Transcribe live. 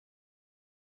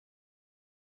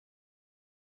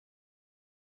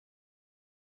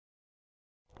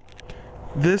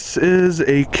This is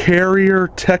a Carrier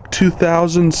Tech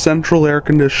 2000 central air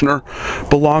conditioner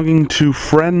belonging to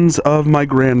friends of my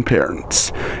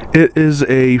grandparents. It is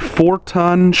a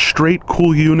 4-ton straight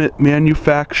cool unit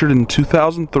manufactured in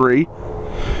 2003,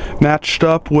 matched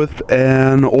up with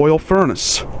an oil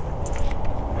furnace.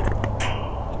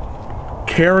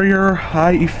 Carrier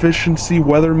high efficiency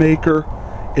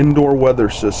WeatherMaker indoor weather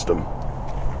system.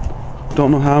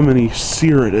 Don't know how many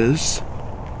SEER it is.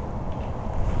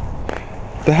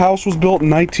 The house was built in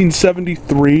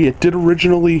 1973. It did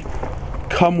originally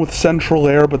come with central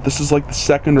air, but this is like the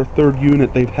second or third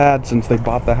unit they've had since they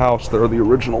bought the house. They're the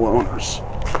original owners.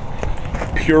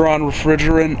 Puron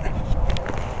refrigerant.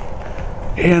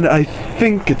 And I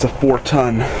think it's a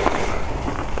 4-ton.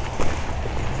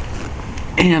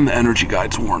 And the energy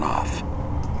guide's worn off.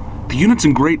 The unit's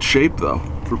in great shape though,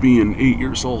 for being 8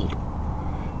 years old.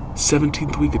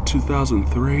 17th week of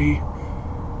 2003.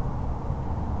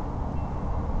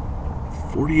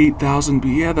 48,000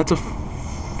 B. Yeah, that's a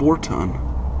 4-ton.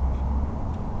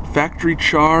 Factory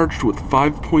charged with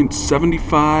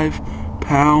 5.75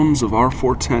 pounds of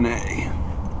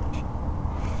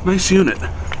R410A. Nice unit.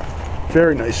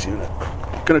 Very nice unit.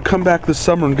 Gonna come back this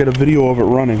summer and get a video of it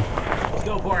running. Let's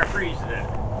go for a freeze then.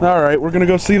 Alright, we're gonna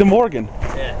go see the Morgan.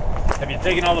 Yeah. Have you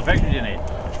taken all the pictures you need?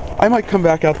 I might come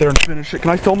back out there and finish it.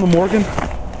 Can I film the Morgan?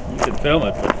 You can film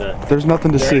it, but there's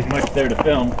nothing to see. There ain't much there to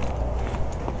film.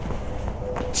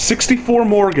 64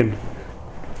 Morgan.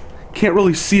 Can't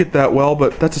really see it that well,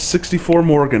 but that's a 64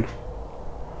 Morgan.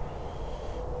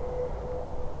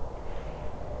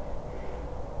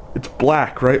 It's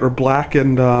black, right? Or black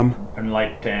and And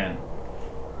light tan.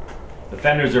 The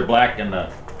fenders are black and the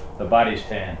body's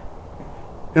tan.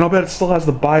 And I'll bet it still has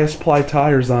the bias ply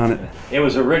tires on it. It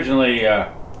was originally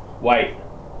white.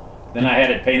 Then I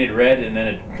had it painted red, and then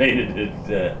it painted it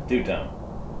two-tone.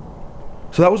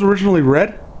 So that was originally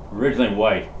red? Originally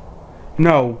white.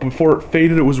 No, before it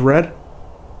faded it was red?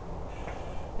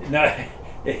 No,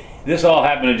 this all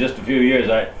happened in just a few years.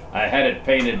 I had it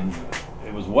painted,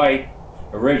 it was white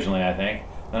originally, I think.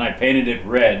 Then I painted it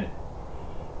red,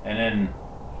 and then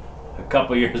a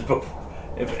couple years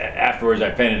afterwards I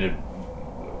painted it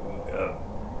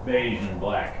beige and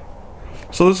black.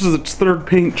 So this is its third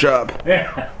paint job.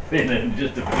 Yeah, in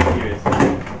just a few years.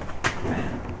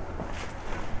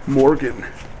 Morgan.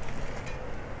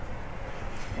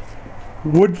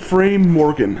 Wood frame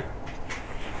Morgan.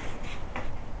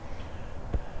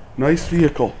 Nice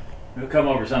vehicle. We'll come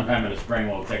over sometime in the spring.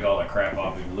 We'll take all the crap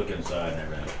off. We can look inside and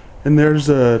everything. And there's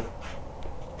a...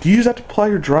 Do you use that to plow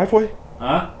your driveway?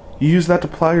 Huh? You use that to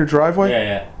plow your driveway? Yeah,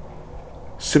 yeah.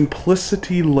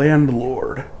 Simplicity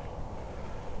Landlord.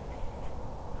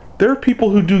 There are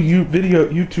people who do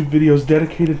YouTube videos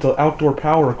dedicated to outdoor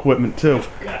power equipment too.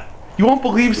 God. You won't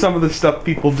believe some of the stuff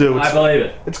people do. I believe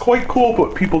it. It's quite cool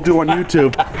what people do on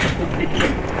YouTube.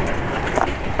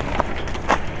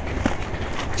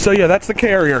 So yeah, that's the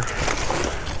Carrier.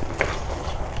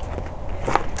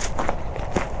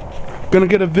 Gonna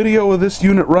get a video of this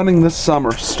unit running this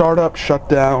summer. Start up, shut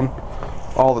down,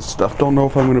 all this stuff. Don't know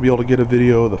if I'm gonna be able to get a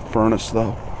video of the furnace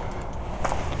though.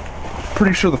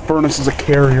 Pretty sure the furnace is a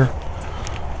Carrier.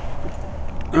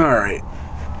 Alright.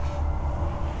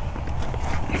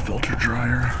 Filter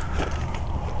dryer.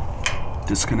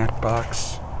 Disconnect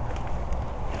box.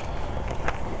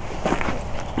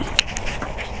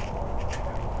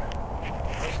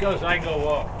 Let's go so I can go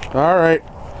walk. Alright.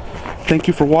 Thank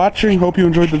you for watching. Hope you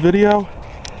enjoyed the video.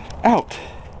 Out.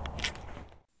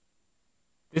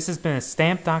 This has been a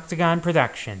Stamped Octagon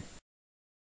production.